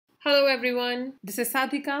Hello everyone, this is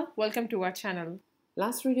Sadhika. Welcome to our channel.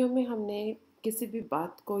 Last video में हमने किसी भी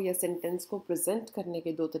बात को या सेंटेंस को प्रेजेंट करने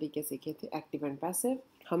के दो तरीके सीखे थे, एक्टिव एंड पैसिव।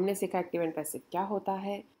 हमने सीखा एक्टिव एंड पैसिव क्या होता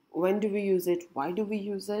है, when do we use it, why do we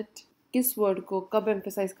use it, किस वर्ड को कब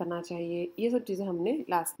एम्फेसाइज करना चाहिए, ये सब चीज़ें हमने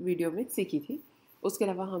लास्ट वीडियो में सीखी थी। उसके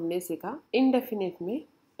अलावा हमने सीखा इनडेफिनेट में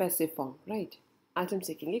पैसिव फॉर्म, राइट। आज हम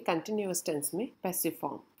सीखेंगे कंटिन्यूअस टेंस में पैसिव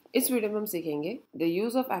फॉर्म। इस वीडियो में हम सीखेंगे the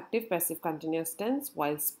use of active passive continuous tense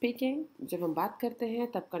while speaking. जब हम बात करते हैं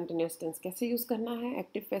तब कंटिन्यूअस टेंस कैसे यूज करना है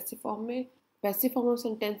एक्टिव पैसिव फॉर्म में, passive form of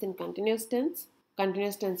sentence in continuous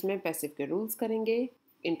tense में पैसिव के रूल्स करेंगे,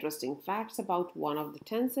 interesting facts about one of the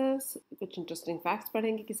tenses, कुछ इंटरेस्टिंग फैक्ट्स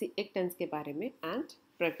पढ़ेंगे किसी एक टेंस के बारे में, and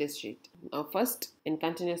practice sheet. First in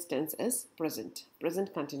continuous tense is present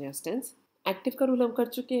continuous tense. Active का रूल हम कर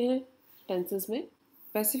चुके हैं टेंसेस में।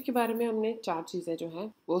 पैसिव के बारे में हमने चार चीज़ें जो हैं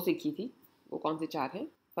वो सीखी थी। वो कौन सी चार हैं?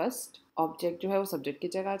 फर्स्ट, ऑब्जेक्ट जो है वो सब्जेक्ट की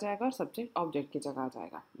जगह आ जाएगा और सब्जेक्ट ऑब्जेक्ट की जगह आ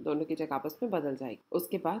जाएगा, दोनों की जगह आपस में बदल जाएगी।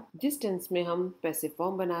 उसके बाद जिस टेंस में हम पैसिव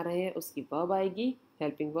फॉर्म बना रहे हैं उसकी वर्ब आएगी,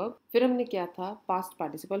 हेल्पिंग वर्ब। फिर हमने किया था पास्ट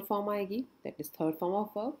पार्टिसिपल फॉर्म आएगी, that is third form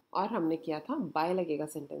of verb. और हमने किया था बाय लगेगा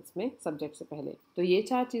सेंटेंस में सब्जेक्ट से पहले। तो ये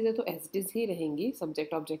चार चीज़ें तो एज इट इज ही रहेंगी,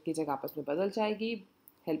 सब्जेक्ट ऑब्जेक्ट की जगह आपस में बदल जाएगी,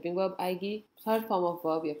 हेल्पिंग वर्ब आएगी, थर्ड फॉर्म ऑफ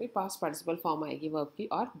वर्ब या फिर पास्ट पार्टिसिपल फॉर्म आएगी वर्ब की,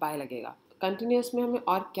 और बाय लगेगा। कंटिन्यूअस में हमें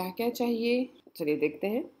और क्या क्या चाहिए, चलिए देखते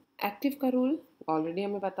हैं। एक्टिव का रूल ऑलरेडी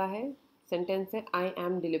हमें पता है, सेंटेंस है I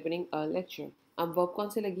am delivering a lecture. अब वर्ब कौन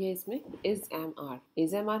सी लगी है इसमें? Is M R.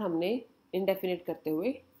 Is M R हमने इनडेफिनेट करते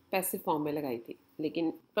हुए पैसिव फॉर्म में लगाई थी,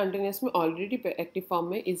 लेकिन कंटिन्यूअस में ऑलरेडी एक्टिव फॉर्म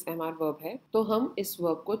में इज एम आर वर्ब है, तो हम इस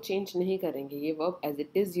वर्ब को चेंज नहीं करेंगे, ये verb as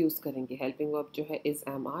it is use करेंगे। हेल्पिंग वर्ब जो है इज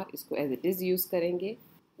एम आर, इसको एज इट इज यूज करेंगे।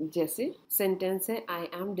 जैसे सेंटेंस है I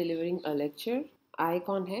am delivering a lecture. आई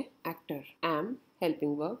कौन है? Actor. Am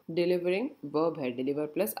helping verb, delivering verb है, deliver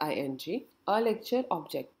plus I N G. A lecture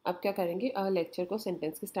object. अब क्या करेंगे, अ लेक्चर को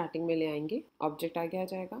सेंटेंस की स्टार्टिंग में ले आएंगे, ऑब्जेक्ट आगे आ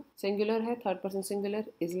जाएगा। सिंगुलर है, थर्ड पर्सन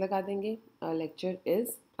सिंगुलर, इज लगा देंगे, अ लेक्चर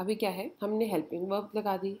इज। अभी क्या है, हमने हेल्पिंग वर्ब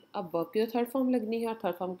लगा दी। अब वर्ब की तो थर्ड फॉर्म लगनी है और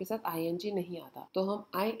थर्ड फॉर्म के साथ आईएनजी नहीं आता, तो हम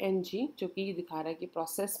आईएनजी जो कि दिखा रहा है कि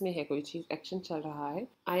प्रोसेस में है, कोई चीज एक्शन चल रहा है,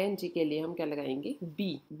 आईएनजी के लिए हम क्या लगाएंगे?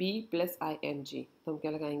 B plus ING. तो हम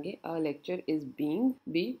क्या लगाएंगे? अ lecture is being,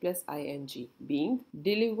 B plus ING, being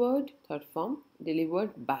delivered, third form, delivered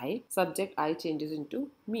by, subject I changes into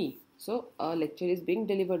me, so a lecture is being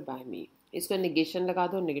delivered by मी। इसको नेगेशन लगा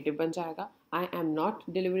दो, नेगेटिव बन जाएगा। I am not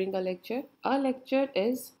delivering a lecture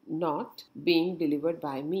is not being delivered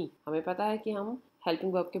by मी। हमें पता है कि हम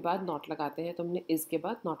हेल्पिंग वर्ब के बाद नॉट लगाते हैं, तो हमने इज के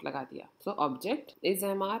बाद नॉट लगा दिया। So object is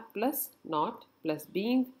M R plus not plus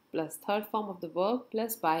being plus third form of the verb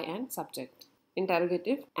plus by and subject.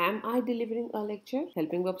 Interrogative, M I delivering a lecture,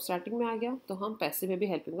 helping verb starting में आ गया, तो हम पैसिव में भी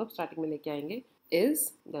हेल्पिंग वर्ब स्टार्टिंग में लेके आएंगे। is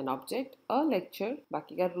then object, a lecture,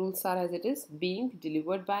 बाकी का रूल सारा as it is, being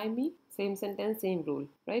delivered by me, same sentence same rule,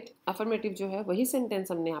 right. Affirmative जो है वही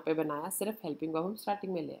सेंटेंस हमने यहाँ पे बनाया, सिर्फ हेल्पिंग वर्ब हम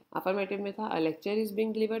स्टार्टिंग में ले आए। अफर्मेटिव में था अ lecture is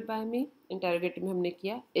being delivered by me, interrogative में हमने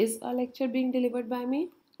किया is a lecture being delivered by me.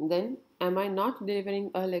 Then M I not delivering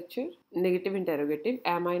a lecture, negative interrogative,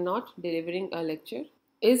 M I not delivering a lecture,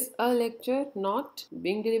 is a lecture not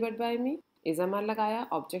being delivered by me, is M R लगाया,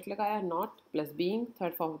 object लगाया, not plus being,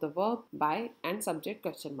 third form of the verb, bye and subject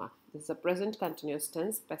question mark. This is a present continuous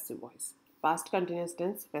tense passive voice. Past continuous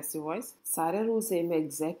tense passive voice, सारे rule same है,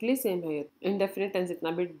 exactly same है। Indefinite tense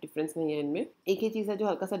इतना भी difference नहीं है इनमें, एक ही चीज़ है जो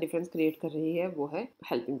हल्का सा डिफरेंस क्रिएट कर रही है, वो है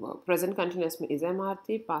हेल्पिंग वर्ब। प्रेजेंट कंटिन्यूअस में इज एम आर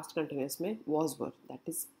थी, पास्ट कंटिन्यूअस में was verb, that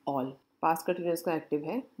is all. Past continuous का एक्टिव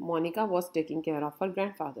है Monika was taking care of her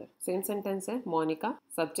grandfather. Same sentence है, Monika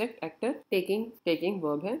subject actor, taking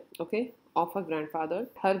verb है, okay, of her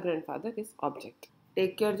grandfather is object.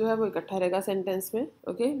 Take care जो है वो इकट्ठा रहेगा सेंटेंस में,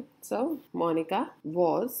 okay. So Monika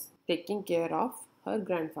was taking care of her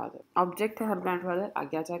grandfather, object है हर ग्रैंडफादर,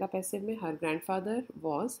 आगे आ जाएगा पैसिव में, हर ग्रैंडफादर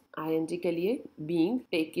वॉज, आईएनजी के लिए बीइंग,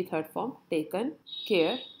 टेक की third form, taken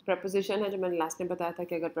care. Preposition है जो मैंने लास्ट में बताया था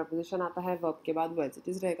कि अगर प्रपोजिशन आता है वर्ब के बाद वो एज इट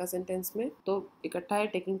इज रहेगा सेंटेंस में, तो इकट्ठा है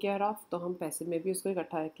टेकिंग केयर ऑफ, तो हम पैसिव में भी उसको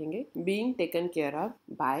इकट्ठा रखेंगे, being taken care of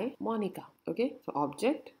bye Monika, okay. So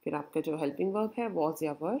object, फिर आपका जो हेल्पिंग वर्ब है वॉज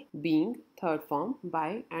या वर, being, third form,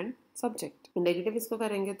 bye and subject. Negative इसको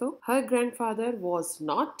करेंगे तो हर grandfather was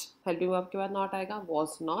not, helping verb के बाद नॉट आएगा,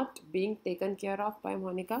 was not being taken care of bye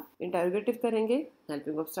Monika. Interrogative करेंगे,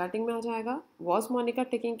 हेल्पिंग वर्ब स्टार्टिंग में आ जाएगा, was Monika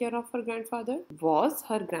taking care of her grandfather, was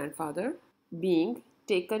her grandfather being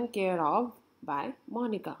taken care of by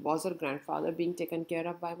Monica. Was her grandfather being taken care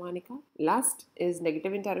of by Monica? Last is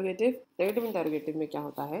negative interrogative. Negative interrogative में क्या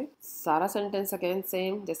होता है, सारा sentence again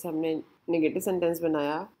same, जैसे हमने negative sentence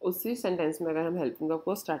बनाया उसी sentence में अगर हम हेल्पिंग वर्ब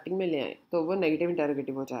को स्टार्टिंग में ले आए तो वो नेगेटिव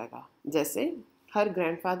इंटरोगेटिव हो जाएगा। जैसे हर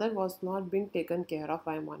grandfather was not being taken care of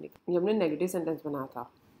bye Monika. ये हमने नेगेटिव सेंटेंस बनाया था।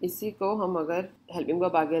 इसी को हम अगर हेल्पिंग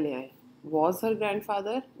वर्ब आगे ले आए, was her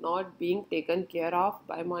grandfather not being taken care of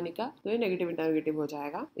bye Monika, तो ये नेगेटिव इंटरोगेटिव हो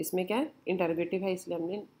जाएगा। इसमें क्या है, इंटरोगेटिव है, इसलिए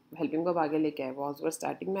हमने हेल्पिंग वर्ब आगे लेके आए। वॉज वर्ब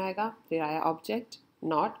स्टार्टिंग में आएगा, फिर आया ऑब्जेक्ट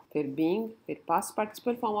नॉट, फिर बीइंग, फिर past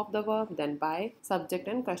participle form of the verb, then bye, subject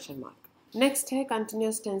and question mark. Next है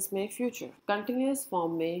कंटिन्यूअस टेंस में फ्यूचर। कंटिन्यूअस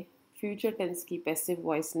फॉर्म में फ्यूचर टेंस की पैसिव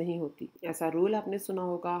वॉइस नहीं होती। ऐसा रूल आपने सुना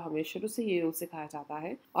होगा, हमें शुरू से ये रूल सिखाया जाता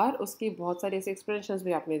है और उसकी बहुत सारी ऐसे एक्सप्रेशंस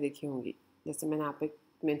भी आपने देखी होंगी, जैसे मैंने आप पे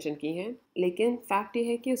मेंशन की हैं। लेकिन फैक्ट ये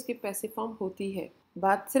है कि उसकी पैसिव फॉर्म होती है।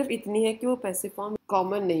 बात सिर्फ इतनी है कि वो पैसिव फॉर्म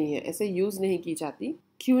कॉमन नहीं है, ऐसे यूज नहीं की जाती।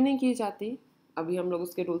 क्यों नहीं की जाती, अभी हम लोग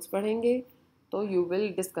उसके रूल्स पढ़ेंगे तो you will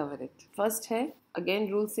discover it. First है, अगेन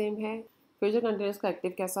रूल सेम है, फ्यूचर कंटिन्यूअस का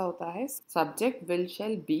एक्टिव कैसा होता है, subject will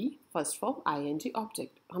shall be first form ING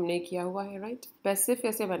object, हमने किया हुआ है राइट। पैसिव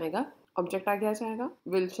कैसे बनेगा, ऑब्जेक्ट आगे आ जाएगा,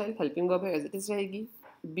 विल शेल हेल्पिंग वर्ब है एज इट इज रहेगी,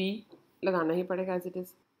 बी लगाना ही पड़ेगा एज इट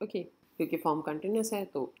इज, ओके, क्योंकि फॉर्म कंटिन्यूअस है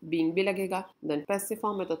तो बीइंग भी लगेगा। देन पैसिव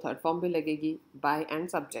फॉर्म है तो थर्ड फॉर्म भी लगेगी, bye and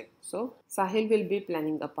subject. So Sahil will be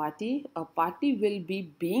planning a party will be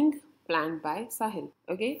being planned by Sahil.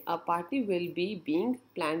 Okay, a party will be being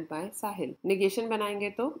planned by Sahil. Negation बनाएंगे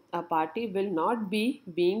तो a party will not be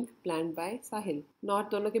being planned by Sahil.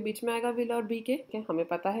 Not दोनों के बीच में आएगा will और be के, क्या हमें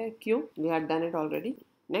पता है क्यों, we had done it already.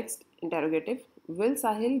 Next interrogative, will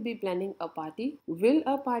Sahil be planning a party? Will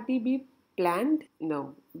a party be planned? No.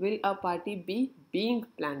 Will a party be being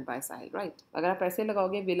planned by Sahil? Right. अगर आप ऐसे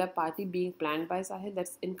लगाओगे will a party being planned by Sahil,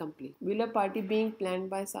 that's incomplete. Will a party being planned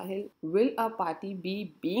by Sahil? Will a party be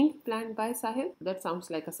being planned by Sahil? That sounds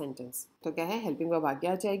like a sentence. तो क्या है, helping verb आगे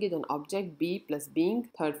आ जाएगी, then object be plus being,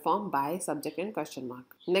 third form by, subject and question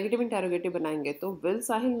mark. Negative interrogative बनाएंगे तो will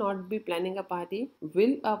Sahil not be planning a party?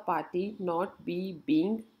 Will a party not be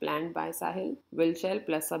being planned by Sahil? Will shall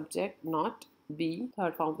plus subject not, be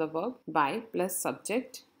third form of the verb, by plus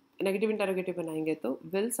subject. Negative interrogative बनाएंगे तो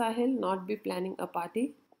will Sahil not be planning a party,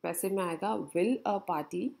 passive में आएगा will a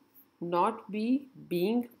party not be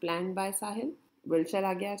being planned by Sahil, will shall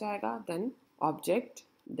आगे आ जाएगा, then object,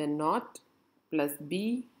 then not plus be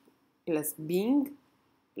plus being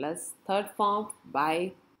plus third form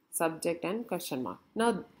by, subject and question mark.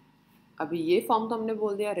 Now अभी ये form तो हमने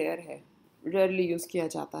बोल दिया रेयर है, रेयरली यूज किया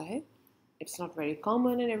जाता है, it's not very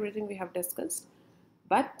common and everything we have discussed,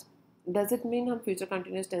 but does it mean हम future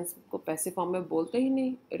continuous tense को पैसिव फॉर्म में बोलते ही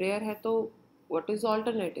नहीं, रेयर है तो what is the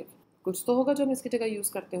alternative, कुछ तो होगा जो हम इसकी जगह यूज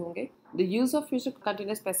करते होंगे। The use of future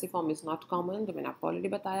continuous passive form is not common, जो मैंने आपको ऑलरेडी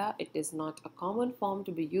बताया, it is not a common form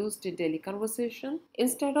to be used in daily conversation.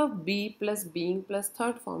 Instead of be plus being plus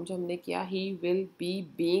third form जो हमने किया, he will be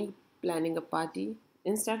being planning a party,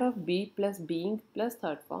 instead of be plus being plus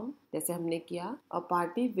third form जैसे हमने किया, a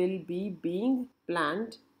party will be being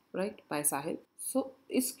planned right by Sahil. So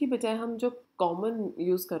इसकी बजाय हम जो कॉमन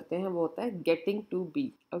यूज करते हैं वो होता है getting to be.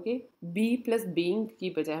 Okay, be plus being की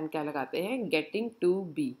बजाय हम क्या लगाते हैं, getting to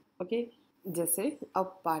be. ओके, जैसे a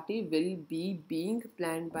party will be being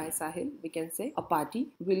planned by Sahil, we can say a party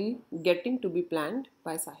will getting to be planned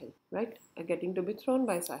by Sahil, right? Getting to be thrown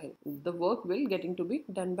by Sahil, the work will getting to be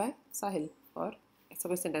done by Sahil, और ऐसा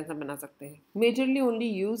कोई sentence हम बना सकते हैं। Majorly only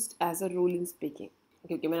used as a rule in speaking,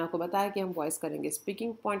 क्योंकि मैंने आपको बताया कि हम वॉइस करेंगे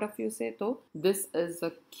स्पीकिंग पॉइंट ऑफ व्यू से, तो दिस इज अ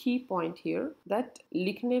की पॉइंट हियर दैट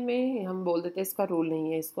लिखने में हम बोल देते हैं इसका रूल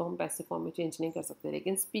नहीं है, इसको हम पैसिव फॉर्म में चेंज नहीं कर सकते,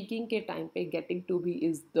 लेकिन स्पीकिंग के टाइम पे getting to be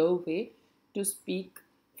is the way to speak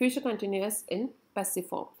future continuous in passive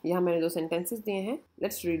form. यहाँ मैंने दो सेंटेंसेस दिए हैं,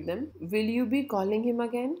 let's read them. Will you be calling him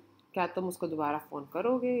again, क्या तुम उसको दोबारा फोन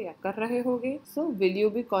करोगे या कर रहे होगे। So will you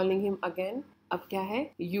be calling him again, अब क्या है,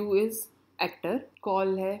 यू इज एक्टर,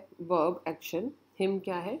 कॉल है वर्ब एक्शन, हिम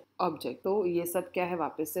क्या है ऑब्जेक्ट, तो ये सब क्या है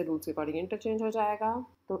वापस से रूल्स के अकॉर्डिंग इंटरचेंज हो जाएगा।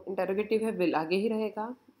 तो इंटरोगेटिव है, विल आगे ही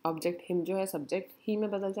रहेगा, ऑब्जेक्ट हिम जो है सब्जेक्ट ही में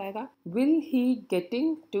बदल जाएगा। Will he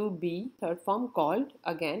getting to be third form called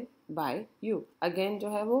again bye you, again जो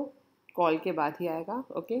है वो कॉल के बाद ही आएगा,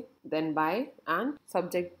 okay, then bye and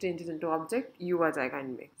subject changes into object, you आ जाएगा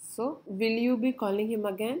इनमें। So will you be calling him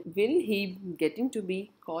again, will he getting to be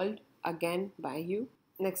called again bye you.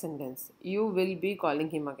 Next sentence, you will be calling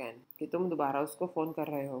him again, कि तुम दोबारा उसको phone कर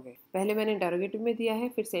रहे होगे। पहले मैंने इंटरोगेटिव में दिया है,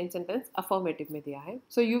 फिर सेम सेंटेंस अफर्मेटिव में दिया है।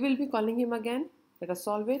 So you will be calling him again, let us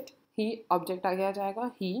solve it. He object आगे आ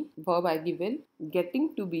जाएगा, ही वर्ब आएगी will, getting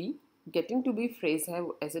to be phrase है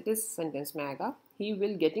वो एज इट इज सेंटेंस में आएगा, he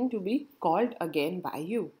will getting to be called again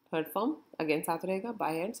bye you, third form again साथ रहेगा,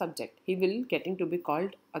 bye and subject, he will getting to be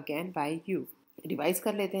called again bye you. Revise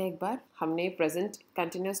कर लेते हैं एक बार। हमने प्रेजेंट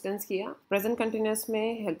कंटिन्यूअस टेंस किया, प्रेजेंट कंटिन्यूअस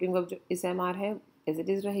में हेल्पिंग वर्ब जो इस एम आर है एज इट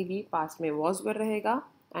इज रहेगी, पास्ट में वॉज वर्ब रहेगा,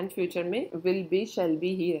 एंड फ्यूचर में विल बी शैल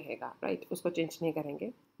बी ही रहेगा, राइट, उसको चेंज नहीं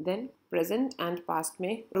करेंगे। देन प्रेजेंट एंड पास्ट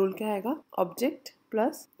में रूल क्या आएगा, object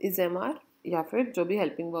plus is M R या फिर जो भी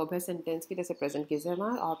हेल्पिंग वर्ब है सेंटेंस की, जैसे प्रेजेंट की इज एम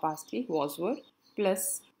आर और पास्ट की was were,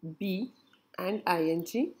 plus B and I N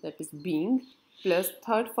G that is being, plus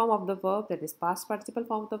third form of the verb that is past participle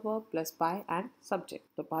form of the verb, plus by and subject.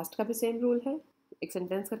 तो past का भी same rule है। एक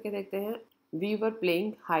sentence करके देखते हैं, we were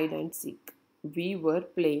playing hide and seek. We were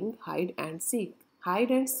playing hide and seek.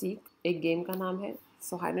 Hide and seek एक game का नाम है।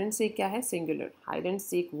 सो हाइड एंड सीक क्या है, singular. Hide and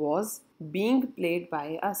seek was being played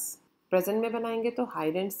by us. Present में बनाएंगे तो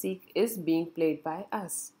hide and seek is being played by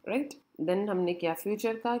us, right. Then हमने किया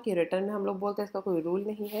फ्यूचर का कि रिटर्न में हम लोग बोलते हैं इसका कोई रूल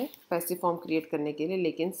नहीं है पैसिव फॉर्म क्रिएट करने के लिए,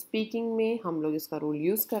 लेकिन स्पीकिंग में हम लोग इसका रूल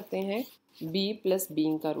यूज करते हैं, बी प्लस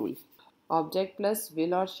बीइंग का रूल। ऑब्जेक्ट प्लस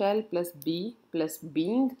विल और शैल plus B plus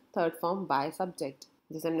being, third form by subject.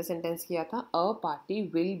 जैसे हमने सेंटेंस किया था, a party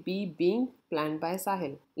will be being planned bye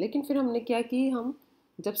साहिल। लेकिन फिर हमने क्या कि हम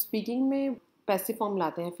जब स्पीकिंग में पैसिव फॉर्म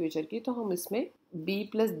लाते हैं फ्यूचर की, तो हम इसमें बी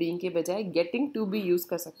प्लस बीइंग के बजाय गेटिंग टू बी यूज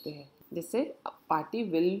कर सकते हैं। जैसे party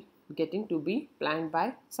will getting to be planned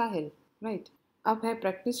bye Sahil, right. अब है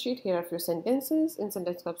practice sheet, here are few sentences. In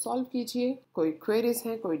sentence को आप सॉल्व कीजिए। कोई क्वेरीज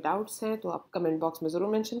हैं, कोई डाउट्स हैं तो आप कमेंट बॉक्स में ज़रूर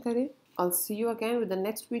मेंशन करें। I'll see you again with the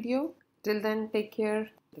next video. Till then, take care.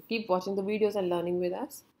 Keep watching the videos and learning with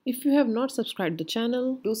us. If you have not subscribed the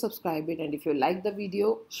channel, do subscribe it. And if you like the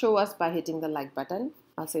video, show us by hitting the like button.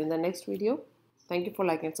 I'll see you in the next video. Thank you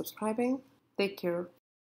for liking and subscribing. Take care.